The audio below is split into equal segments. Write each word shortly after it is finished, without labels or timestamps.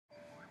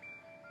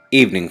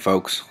Evening,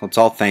 folks. Let's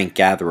all thank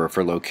Gatherer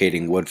for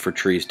locating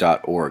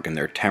woodfortrees.org and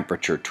their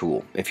temperature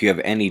tool. If you have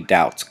any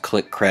doubts,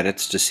 click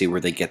credits to see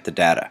where they get the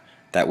data.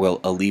 That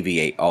will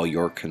alleviate all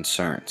your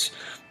concerns.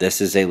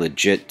 This is a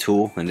legit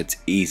tool and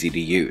it's easy to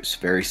use.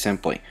 Very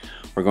simply,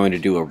 we're going to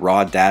do a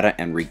raw data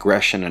and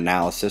regression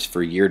analysis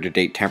for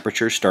year-to-date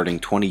temperatures starting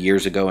 20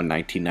 years ago in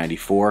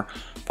 1994,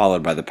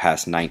 followed by the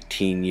past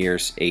 19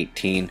 years,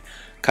 18,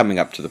 coming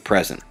up to the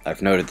present.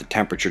 I've noted the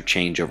temperature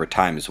change over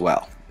time as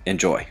well.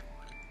 Enjoy.